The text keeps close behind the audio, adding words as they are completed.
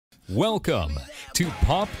Welcome to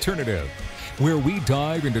Popternative, where we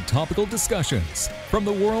dive into topical discussions from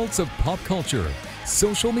the worlds of pop culture,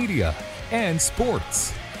 social media, and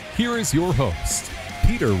sports. Here is your host,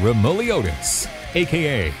 Peter Remoliotis,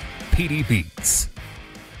 aka PD Beats.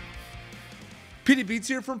 PD Beats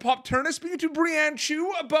here from Popternative, speaking to Brianne Tju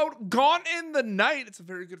about Gone in the Night. It's a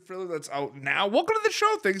very good thriller that's out now. Welcome to the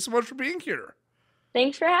show. Thanks so much for being here.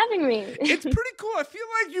 Thanks for having me. It's pretty cool. I feel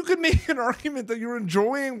like you could make an argument that you're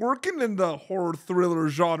enjoying working in the horror thriller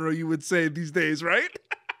genre, you would say these days, right?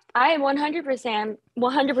 I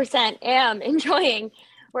 100% am enjoying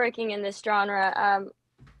working in this genre.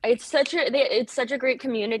 It's such a great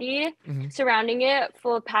community surrounding it,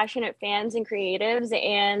 full of passionate fans and creatives,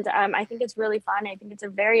 and I think it's really fun. I think it's a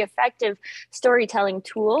very effective storytelling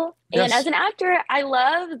tool. Yes. And as an actor, I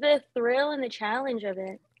love the thrill and the challenge of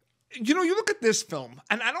it. You know, you look at this film,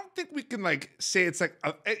 and I don't think we can say it's like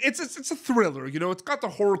it's a thriller. You know, it's got the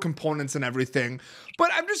horror components and everything.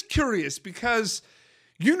 But I'm just curious because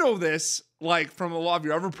you know this, like from a lot of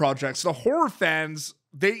your other projects, the horror fans,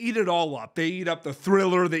 they eat it all up. They eat up the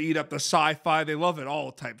thriller, they eat up the sci-fi, they love it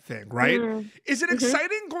all type thing, right? Is it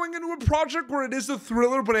exciting going into a project where it is a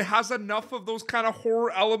thriller, but it has enough of those kind of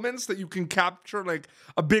horror elements that you can capture like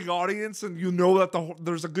a big audience, and you know that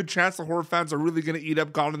there's a good chance the horror fans are really going to eat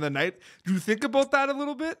up Gone in the Night? Do you think about that a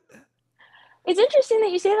little bit? It's interesting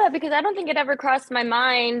that you say that, because I don't think it ever crossed my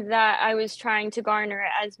mind that I was trying to garner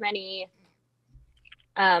as many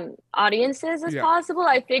audiences as possible.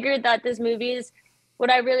 I figured that what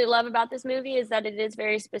I really love about this movie is that it is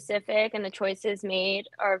very specific, and the choices made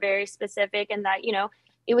are very specific, and that, you know,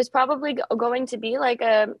 it was probably going to be like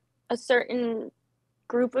a certain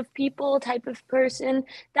group of people, type of person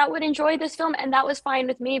that would enjoy this film. And that was fine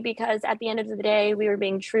with me, because at the end of the day, we were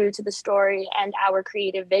being true to the story and our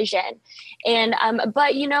creative vision. And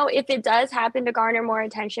but you know, if it does happen to garner more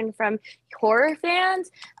attention from horror fans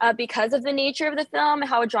because of the nature of the film,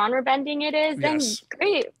 how genre bending it is, then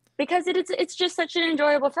great. Because it's just such an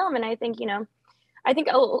enjoyable film. And I think, you know,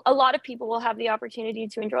 a lot of people will have the opportunity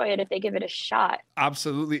to enjoy it if they give it a shot.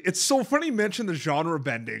 Absolutely. It's so funny you mention the genre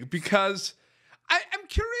bending, because I'm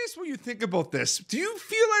curious what you think about this. Do you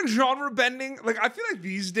feel like genre bending, like I feel like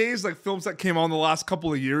these days, like films that came out in the last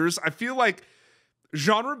couple of years, I feel like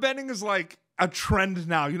genre bending is like a trend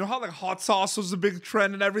now. You know how like hot sauce was a big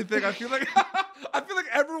trend and everything? I feel like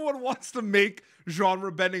everyone wants to make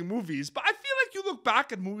genre bending movies. But I feel like you look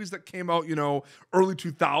back at movies that came out, you know, early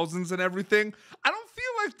 2000s and everything. I don't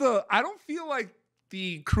feel like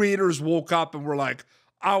the creators woke up and were like,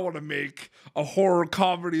 I want to make a horror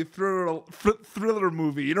comedy thriller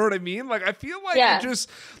movie. You know what I mean? Like, I feel like it just,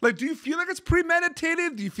 like, do you feel like it's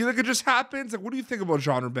premeditated? Do you feel like it just happens? Like, what do you think about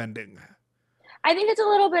genre bending? I think it's a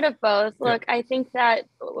little bit of both. Look, I think that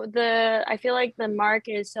I feel like the mark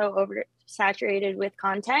is so oversaturated with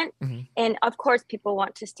content. And of course, people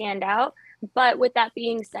want to stand out. But with that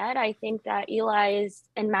being said, I think that Eli's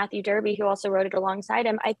and Matthew Derby, who also wrote it alongside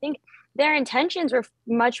him, I think their intentions were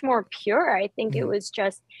much more pure. I think it was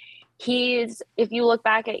just, if you look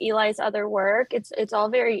back at Eli's other work, it's all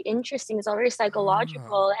very interesting. It's all very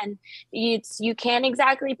psychological, and you can't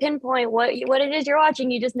exactly pinpoint what it is you're watching.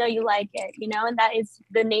 You just know you like it, you know, and that is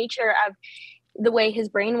the nature of the way his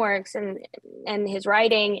brain works and his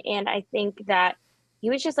writing. And I think that he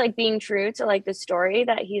was just like being true to like the story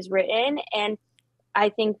that he's written. And I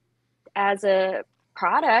think as a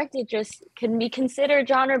product, it just can be considered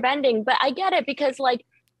genre bending. But I get it, because like,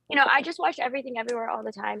 you know, I just watch Everything Everywhere all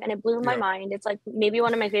the time, and it blew my mind. It's like maybe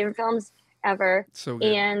one of my favorite films ever. So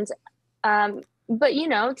good. And but you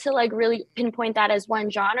know, to like really pinpoint that as one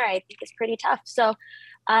genre, I think is pretty tough. So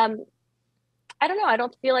I don't know. I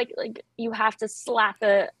don't feel like you have to slap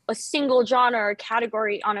a single genre or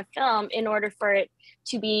category on a film in order for it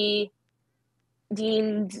to be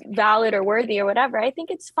deemed valid or worthy or whatever. I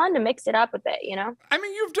think it's fun to mix it up a bit, you know? I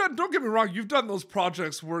mean, don't get me wrong, you've done those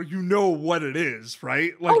projects where you know what it is,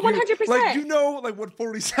 right? Like 100%. Like, you know, like what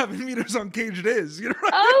 47 meters on cage it is, you know?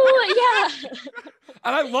 Oh, yeah.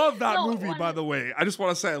 And I love that movie, by the way. I just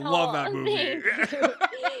want to say I love that movie.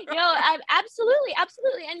 Yo, absolutely.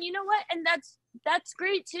 And you know what? And that's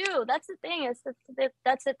great too. That's the thing.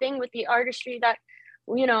 That's the thing with the artistry that,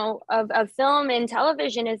 you know, of film and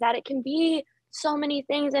television, is that it can be so many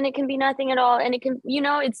things, and it can be nothing at all, and it can, you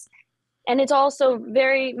know, it's also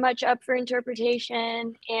very much up for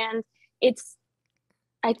interpretation. And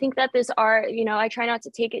I think that this art, you know, I try not to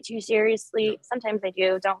take it too seriously. Sometimes I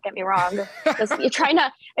do, don't get me wrong. I try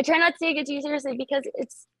not to take it too seriously, because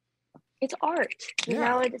it's art, you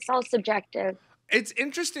know, it's all subjective. It's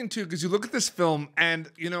interesting too, because you look at this film and,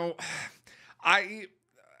 you know,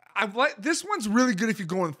 I'm like, this one's really good if you're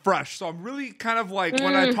going fresh. So I'm really kind of like,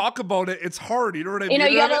 when I talk about it, it's hard. You know what I mean? You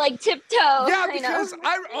know, you gotta like tiptoe. Yeah, because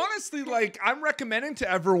I honestly, like, I'm recommending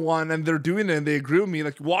to everyone, and they're doing it and they agree with me,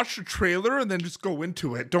 like, watch the trailer and then just go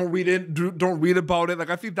into it. Don't read it. Don't read about it. Like,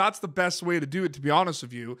 I think that's the best way to do it, to be honest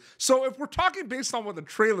with you. So if we're talking based on what the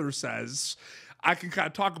trailer says, I can kind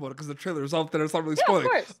of talk about it because the trailer is out there. It's not really spoiling.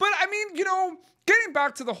 But I mean, you know, getting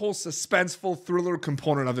back to the whole suspenseful thriller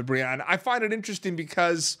component of it, Brianne, I find it interesting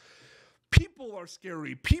because people are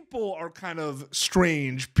scary. People are kind of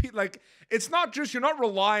strange. Like, it's not just, you're not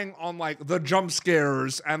relying on like the jump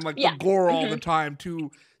scares and like the gore all the time to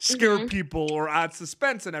scare people or add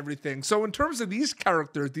suspense and everything. So in terms of these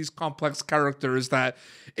characters, these complex characters that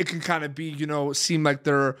it can kind of be, you know, seem like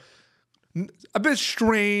they're a bit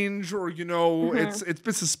strange or, you know, it's a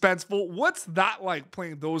bit suspenseful. What's that like,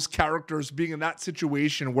 playing those characters, being in that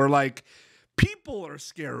situation where like people are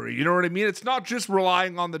scary? You know what I mean? It's not just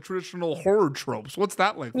relying on the traditional horror tropes. What's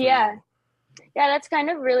that like for you? Yeah, that's kind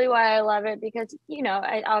of really why I love it, because, you know,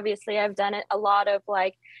 I've done it a lot of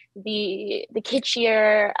like the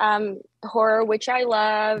kitschier horror, which I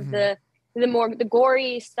love, the more the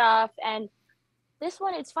gory stuff. And this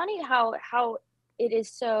one, it's funny how it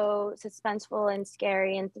is so suspenseful and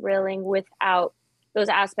scary and thrilling without those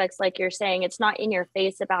aspects, like you're saying. It's not in your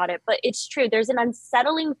face about it, but it's true. There's an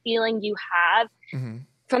unsettling feeling you have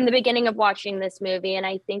from the beginning of watching this movie. And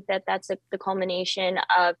I think that that's the culmination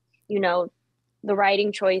of, you know, the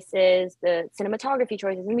writing choices, the cinematography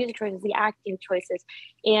choices, the music choices, the acting choices.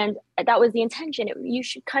 And that was the intention. You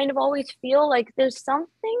should kind of always feel like there's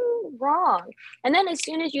something wrong. And then as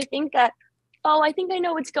soon as you think that, oh, I think I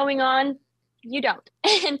know what's going on, you don't.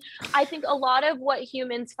 And I think a lot of what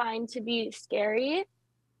humans find to be scary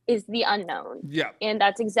is the unknown. Yeah. And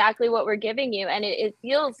that's exactly what we're giving you. And it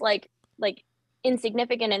feels like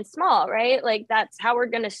insignificant and small, right? Like, that's how we're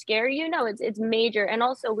going to scare you. No, it's major. And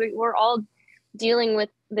also we're all dealing with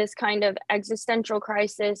this kind of existential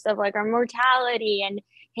crisis of like our mortality and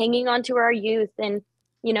hanging on to our youth and,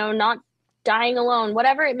 you know, not dying alone,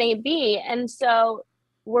 whatever it may be. And so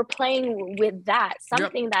we're playing with that,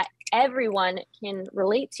 something that everyone can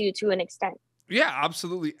relate to an extent. Yeah,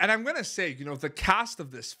 absolutely. And I'm going to say, you know, the cast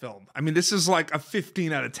of this film, I mean, this is like a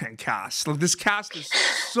 15 out of 10 cast. Like, this cast is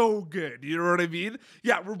so good. You know what I mean?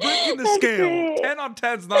 Yeah, we're breaking the scale. Great. 10 on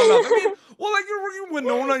 10 is not enough. I mean, well, like, you're working with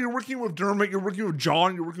Winona, you're working with Dermot, you're working with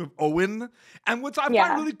John, you're working with Owen. And what I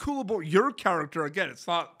find really cool about your character, again, it's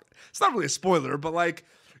not really a spoiler, but like,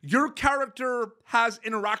 your character has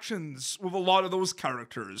interactions with a lot of those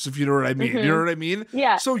characters, if you know what I mean. You know what I mean?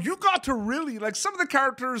 Yeah. So you got to really, like, some of the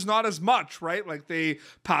characters, not as much, right? Like, they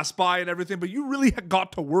pass by and everything, but you really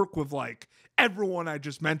got to work with, like, everyone I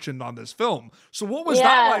just mentioned on this film. So what was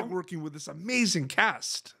that like, working with this amazing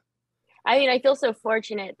cast? I mean, I feel so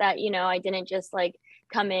fortunate that, you know, I didn't just, like,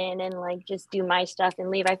 come in and, like, just do my stuff and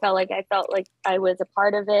leave. I felt like I was a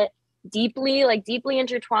part of it. Deeply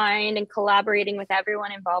intertwined and collaborating with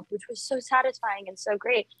everyone involved, which was so satisfying and so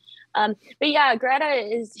great. But yeah,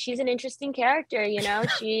 Greta she's an interesting character, you know.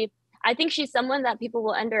 I think she's someone that people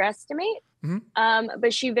will underestimate,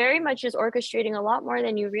 but she very much is orchestrating a lot more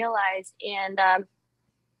than you realize. And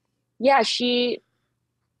she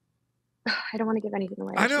I don't want to give anything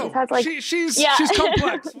away. I know. She's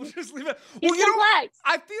complex. We'll just leave it. Well, you know,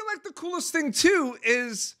 I feel like the coolest thing too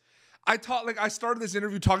is I started this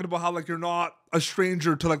interview talking about how, like, you're not a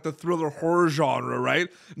stranger to, like, the thriller horror genre, right?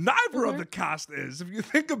 Neither of the cast is, if you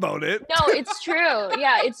think about it. No, it's true.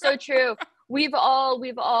 Yeah, it's so true. We've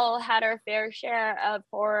all had our fair share of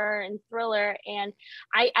horror and thriller, and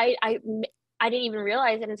I didn't even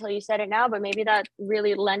realize it until you said it now, but maybe that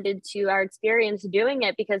really lended to our experience doing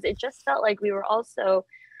it, because it just felt like we were also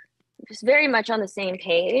just very much on the same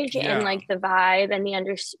page, and like the vibe and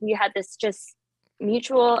we had this just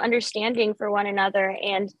mutual understanding for one another.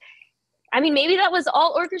 And I mean, maybe that was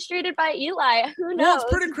all orchestrated by Eli. Who knows? Well,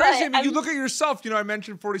 it's pretty crazy. I mean, you look at yourself, you know, I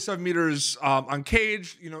mentioned 47 Meters on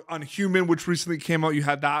Cage, you know, on Human, which recently came out. You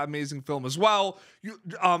had that amazing film as well.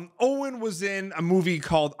 Owen was in a movie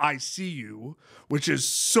called I See You, which is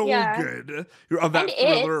so good. Of that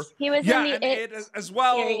thriller. He was in the It as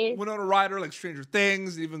well. Series. Winona Ryder, like Stranger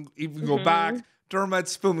Things, even go back.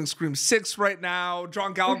 Dermot's filming Scream 6 right now.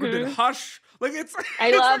 John Gallagher did Hush. Like,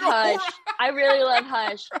 I love Hush. I really love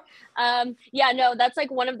Hush. That's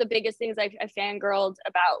like one of the biggest things I fangirled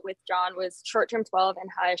about with John was Short Term 12 and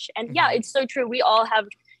Hush. And it's so true. We all have,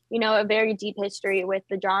 you know, a very deep history with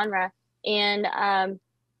the genre. And I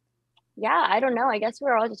don't know. I guess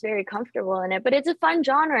we're all just very comfortable in it. But it's a fun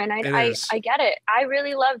genre, and I get it. I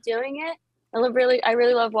really love doing it. I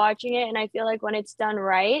really love watching it. And I feel like when it's done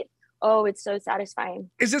right, oh, it's so satisfying.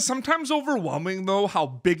 Is it sometimes overwhelming though how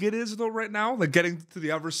big it is though right now? Like getting to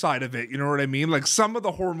the other side of it, you know what I mean? Like some of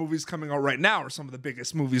the horror movies coming out right now are some of the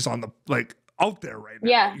biggest movies on the like out there right now.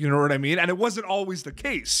 Yeah. You know what I mean? And it wasn't always the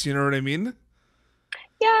case, you know what I mean?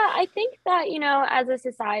 Yeah, I think that, you know, as a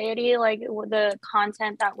society, like the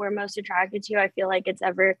content that we're most attracted to, I feel like it's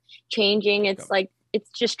ever changing. It's like,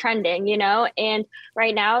 it's just trending, you know, and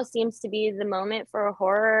right now seems to be the moment for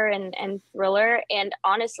horror and thriller. And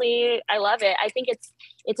honestly, I love it. I think it's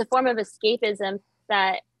a form of escapism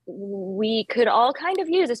that we could all kind of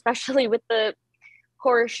use, especially with the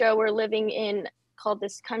horror show we're living in called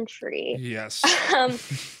This Country. Yes.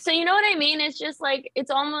 So you know what I mean? It's just like,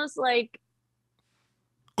 it's almost like,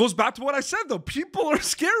 goes back to what I said though. People are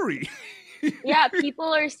scary. yeah,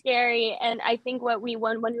 people are scary, and I think when we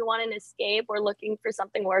want an escape, we're looking for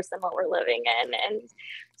something worse than what we're living in, and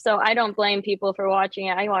so I don't blame people for watching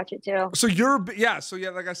it. I watch it too. So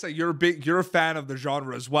like I said, you're a fan of the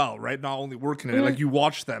genre as well, right? Not only working in it, like you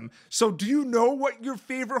watch them. So do you know what your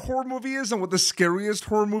favorite horror movie is and what the scariest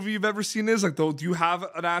horror movie you've ever seen is? Like, though, do you have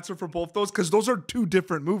an answer for both those? Because those are two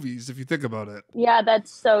different movies if you think about it. Yeah,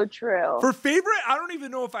 that's so true. For favorite, I don't even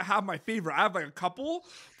know if I have my favorite. I have like a couple.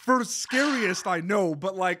 For scariest, I know,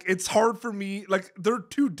 but like it's hard for me. Like they're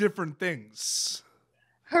two different things.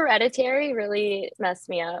 Hereditary really messed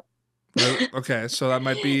me up. Okay, so that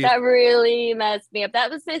might be... that really messed me up. That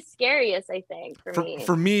was the scariest, I think, for me.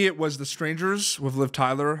 For me, it was The Strangers with Liv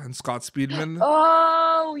Tyler and Scott Speedman.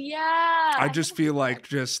 Oh, yeah. I just feel like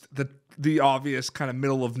just the obvious kind of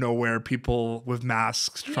middle of nowhere people with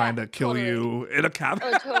masks trying to kill you in a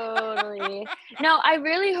cabin. Oh, totally. No, I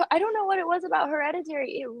don't know what it was about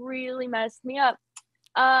Hereditary. It really messed me up.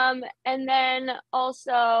 And then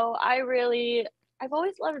also I've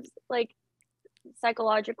always loved like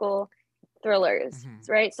psychological thrillers,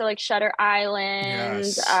 right? So like Shutter Island,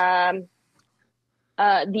 yes.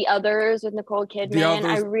 The Others with Nicole Kidman. The Others,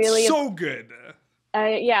 I really so good.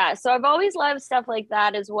 Yeah, so I've always loved stuff like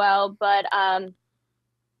that as well, but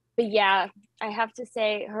yeah, I have to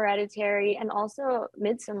say Hereditary and also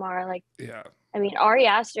Midsommar. Like, yeah, I mean, Ari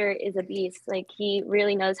Aster is a beast. Like, he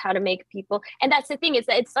really knows how to make people, and that's the thing. It's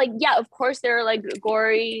like, yeah, of course there are like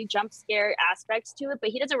gory jump scare aspects to it,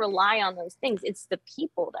 but he doesn't rely on those things. It's the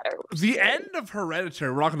people that are the scary. end of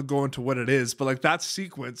Hereditary. We're not going to go into what it is, but like that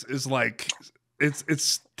sequence is like.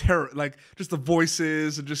 It's terror, like just the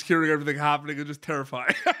voices and just hearing everything happening is just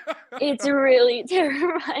terrifying. It's really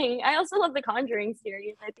terrifying. I also love the Conjuring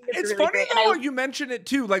series. I think it's really funny great. though you mentioned it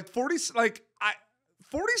too. Like 47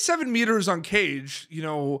 meters on Cage. You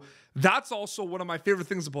know, that's also one of my favorite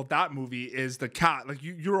things about that movie is the cat. Like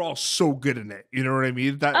you're all so good in it. You know what I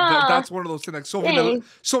mean? That's one of those things. Like Sophie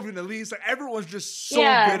Nalise, like everyone's just so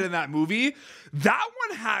good in that movie. That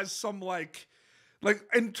one has some like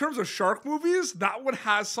in terms of shark movies, that one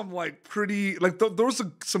has some like pretty like those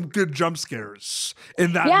are some good jump scares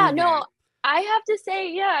in that movie. Yeah, no, I have to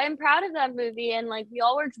say, yeah, I'm proud of that movie, and like we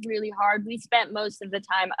all worked really hard. We spent most of the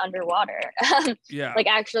time underwater, like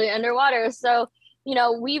actually underwater. So you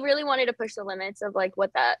know, we really wanted to push the limits of like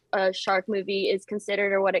what that shark movie is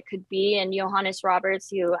considered or what it could be. And Johannes Roberts,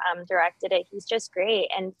 who directed it, he's just great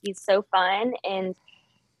and he's so fun. And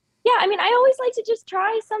yeah, I mean, I always like to just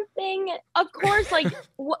try something. Of course, like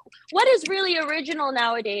what is really original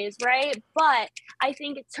nowadays, right? But I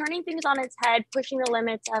think turning things on its head, pushing the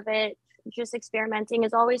limits of it, just experimenting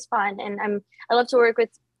is always fun. And I love to work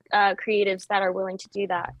with creatives that are willing to do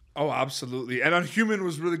that. Oh, absolutely. And on Human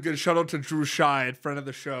was really good. Shout out to Drew Scheid, friend of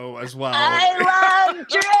the show as well. I love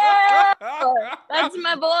Drew. That's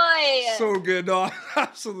my boy. So good. No,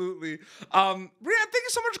 absolutely. Brianne, thank you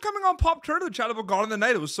so much for coming on Popternative to chat about Gone in the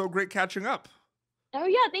Night. It was so great catching up. Oh,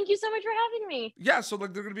 yeah. Thank you so much for having me. Yeah, so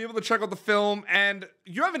like they're going to be able to check out the film. And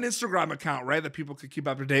you have an Instagram account, right, that people could keep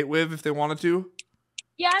up to date with if they wanted to?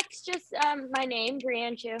 Yeah, it's just my name,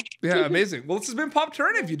 Brianne Tju. Yeah, amazing. Well, this has been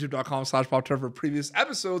Popternative, youtube.com/Popternative for previous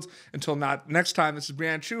episodes. Until next time, this is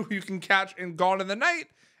Brianne Tju, who you can catch in Gone in the Night.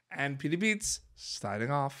 And PD Beats,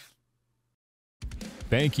 signing off.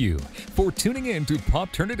 Thank you for tuning in to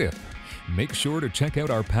Popternative. Make sure to check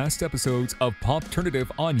out our past episodes of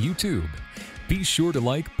Popternative on YouTube. Be sure to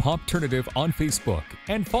like Popternative on Facebook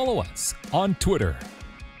and follow us on Twitter.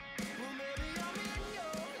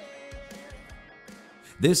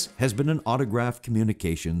 This has been an Autograph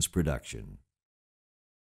Communications production.